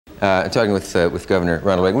Talking with Governor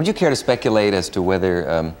Ronald Reagan, would you care to speculate as to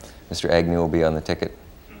whether Mr. Agnew will be on the ticket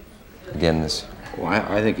again this? Well,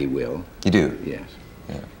 I think he will. You do? Yes.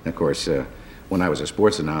 Yeah. And of course, when I was a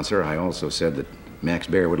sports announcer, I also said that Max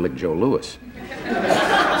Baer would lick Joe Louis.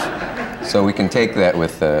 So we can take that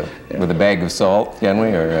with a bag of salt, can we?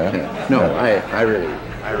 Or no, I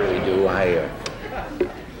really do.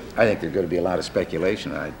 I think there's going to be a lot of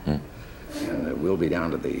speculation. And it will be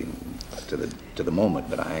down to the moment,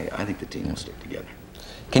 but I think the team will stick together.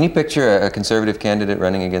 Can you picture a conservative candidate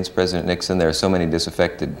running against President Nixon? There are so many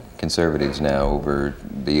disaffected conservatives now over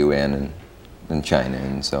the UN and China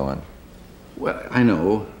and so on. Well, I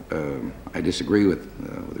know. I disagree with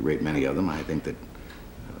a great many of them. I think that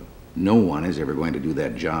no one is ever going to do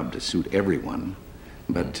that job to suit everyone,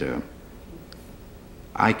 but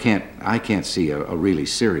I can't see a really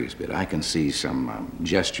serious bit. I can see some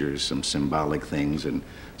gestures, some symbolic things, and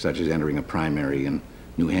such as entering a primary in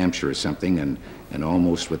New Hampshire or something, and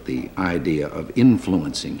almost with the idea of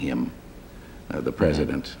influencing him, the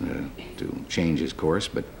president, to change his course.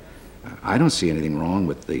 But I don't see anything wrong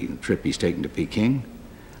with the trip he's taken to Peking.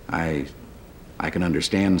 I can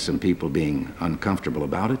understand some people being uncomfortable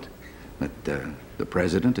about it, but the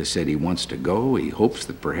president has said he wants to go. He hopes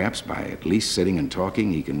that perhaps by at least sitting and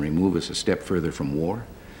talking, he can remove us a step further from war.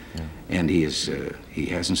 Yeah. And he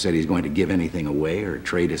hasn't said he's going to give anything away or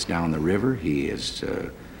trade us down the river. He has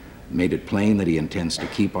made it plain that he intends to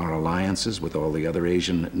keep our alliances with all the other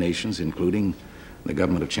Asian nations, including the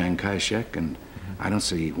government of Chiang Kai-shek, and I don't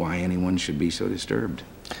see why anyone should be so disturbed.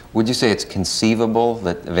 Would you say it's conceivable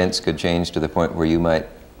that events could change to the point where you might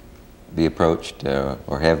be approached,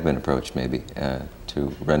 or have been approached maybe,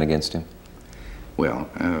 to run against him? Well,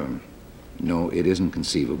 no, it isn't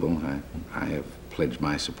conceivable. I have pledged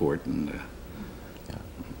my support and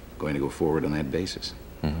going to go forward on that basis.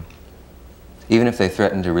 Mm-hmm. Even if they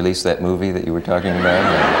threaten to release that movie that you were talking about?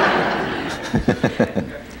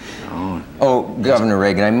 Oh, Governor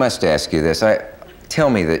Reagan, I must ask you this. Tell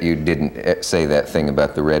me that you didn't say that thing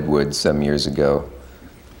about the Redwoods some years ago,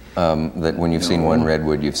 that when you've seen one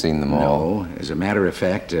Redwood, you've seen them all. No, as a matter of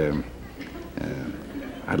fact,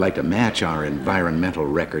 I'd like to match our environmental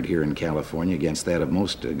record here in California against that of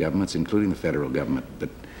most governments, including the federal government. But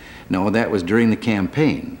no, that was during the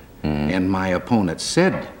campaign, and my opponent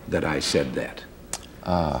said that I said that.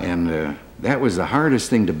 And that was the hardest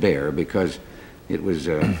thing to bear because it was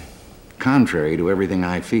contrary to everything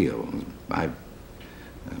I feel. I've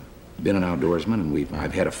been an outdoorsman, and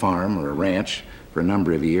I've had a farm or a ranch for a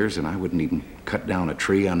number of years, and I wouldn't even cut down a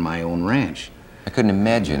tree on my own ranch. I couldn't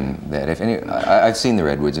imagine that. I've seen the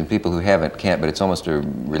Redwoods, and people who haven't can't, but it's almost a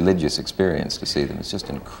religious experience to see them. It's just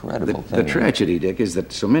an incredible thing. The tragedy, Dick, is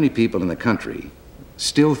that so many people in the country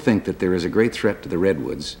still think that there is a great threat to the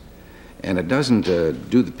Redwoods, and it doesn't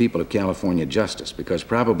do the people of California justice, because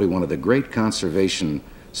probably one of the great conservation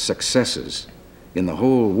successes in the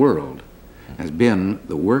whole world has been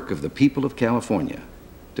the work of the people of California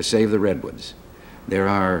to save the Redwoods. There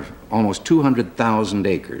are almost 200,000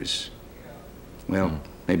 acres, well,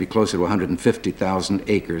 maybe closer to 150,000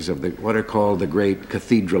 acres of what are called the great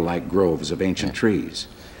cathedral-like groves of ancient trees.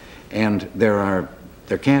 And there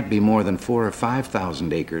can't be more than 4,000 or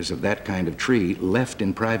 5,000 acres of that kind of tree left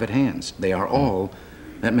in private hands. They are all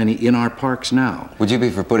that many in our parks now. Would you be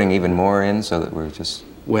for putting even more in so that we're just...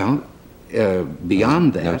 Well,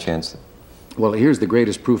 beyond that... No chance. Well, here's the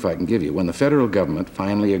greatest proof I can give you. When the federal government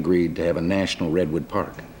finally agreed to have a national redwood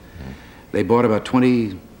park, they bought about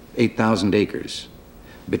 28,000 acres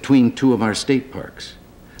between two of our state parks.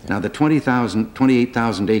 Now, the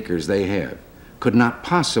 28,000 acres they have could not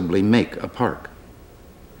possibly make a park.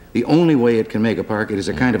 The only way it can make a park, it is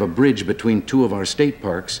a kind of a bridge between two of our state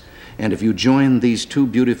parks, and if you join these two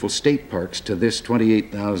beautiful state parks to this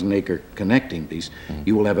 28,000 acre connecting piece,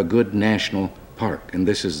 you will have a good national park. And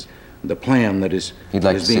this is the plan that is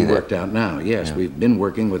being worked out now. Yes, yeah. We've been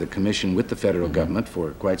working with a commission with the federal government for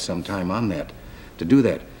quite some time on that, to do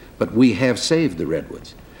that. But we have saved the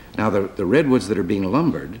redwoods. Now, the redwoods that are being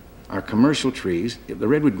lumbered are commercial trees. The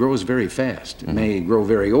redwood grows very fast. It may grow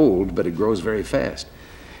very old, but it grows very fast.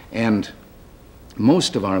 And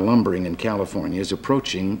most of our lumbering in California is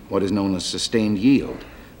approaching what is known as sustained yield,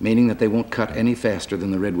 meaning that they won't cut any faster than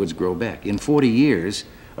the redwoods grow back. In 40 years,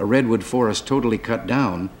 a redwood forest totally cut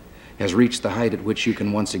down has reached the height at which you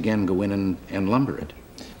can once again go in and lumber it.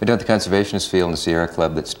 But don't the conservationists feel in the Sierra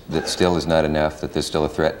Club that still is not enough, that there's still a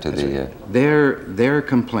threat to the... Their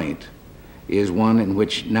complaint is one in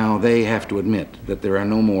which now they have to admit that there are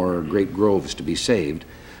no more great groves to be saved.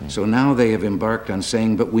 So now they have embarked on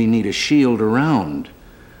saying, but we need a shield around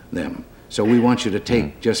them. So we want you to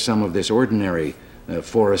take just some of this ordinary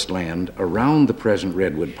forest land around the present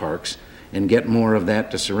redwood parks and get more of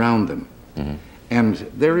that to surround them. And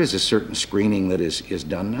there is a certain screening that is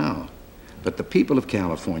done now. But the people of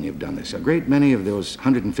California have done this. A great many of those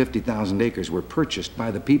 150,000 acres were purchased by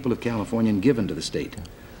the people of California and given to the state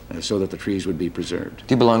so that the trees would be preserved.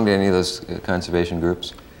 Do you belong to any of those conservation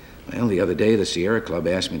groups? Well, the other day the Sierra Club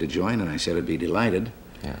asked me to join, and I said I'd be delighted.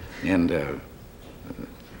 Yeah. And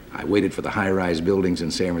I waited for the high-rise buildings in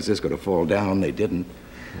San Francisco to fall down. They didn't.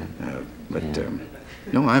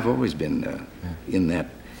 No, I've always been in that.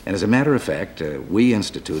 And as a matter of fact, we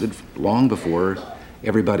instituted, long before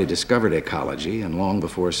everybody discovered ecology and long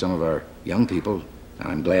before some of our young people,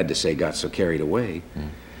 I'm glad to say, got so carried away,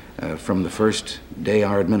 from the first day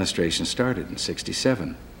our administration started in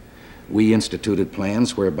 '67, we instituted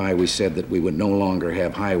plans whereby we said that we would no longer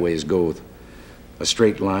have highways go a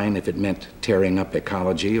straight line if it meant tearing up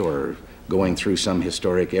ecology or going through some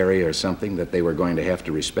historic area or something, that they were going to have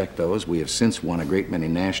to respect those. We have since won a great many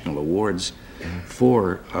national awards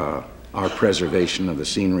for our preservation of the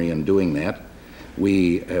scenery in doing that.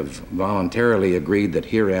 We have voluntarily agreed that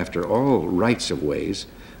hereafter all rights of ways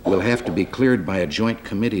will have to be cleared by a joint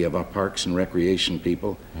committee of our parks and recreation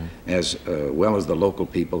people, as well as the local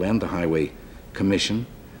people and the highway commission,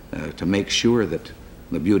 to make sure that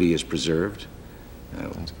the beauty is preserved.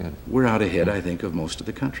 That's good. We're out ahead, I think, of most of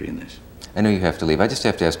the country in this. I know you have to leave. I just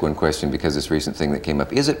have to ask one question because this recent thing that came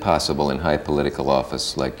up. Is it possible in high political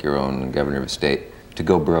office, like your own governor of a state, to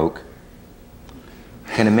go broke?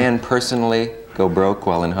 Can a man personally go broke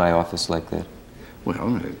while in high office like that?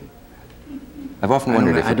 Well, I've often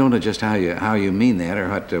wondered if... I don't know just how you mean that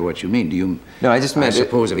or what you mean. Do you... No, I just meant... I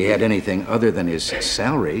suppose if he had anything other than his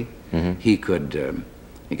salary, he could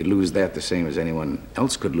lose that the same as anyone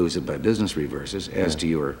else could lose it by business reverses. As to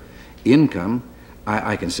your income,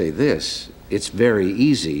 I can say this. It's very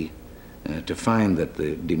easy to find that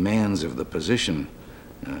the demands of the position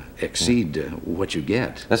exceed what you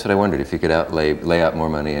get. That's what I wondered, if you could lay out more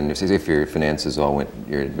money, and if your finances all went,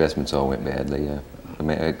 your investments all went badly,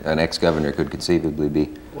 an ex-governor could conceivably be...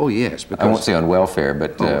 Oh, yes, because... I won't say on welfare,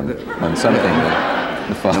 but on something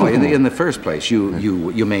No, in the first place,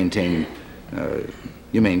 you maintain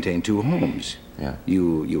two homes. Yeah.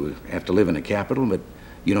 You have to live in a capital, but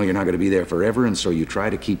you know you're not going to be there forever, and so you try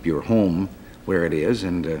to keep your home where it is,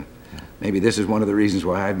 and maybe this is one of the reasons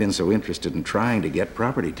why I've been so interested in trying to get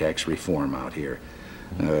property tax reform out here.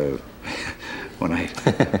 When I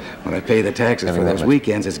pay the taxes for those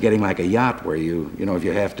weekends, it's getting like a yacht where you know, if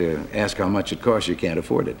you have to ask how much it costs, you can't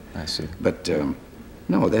afford it. I see. But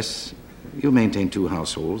no, you maintain two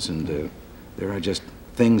households, and there are just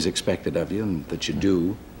things expected of you and that you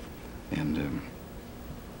do, and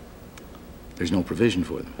there's no provision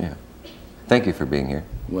for them. Yeah. Thank you for being here.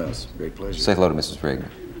 Well, it's a great pleasure. Say hello to Mrs. Reagan.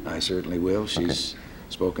 I certainly will. She's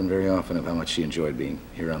spoken very often of how much she enjoyed being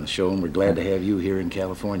here on the show, and we're glad to have you here in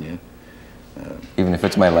California. Even if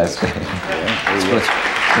it's my last day. Yeah, It's been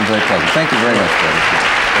very pleasant. Thank you very much, brother.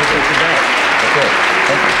 Okay,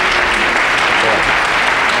 thank you.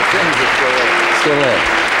 My friends are Still there.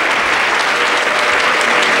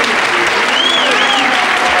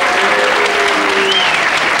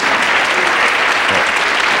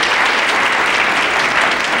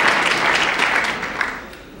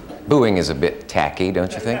 Booing is a bit tacky,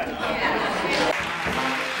 don't you think?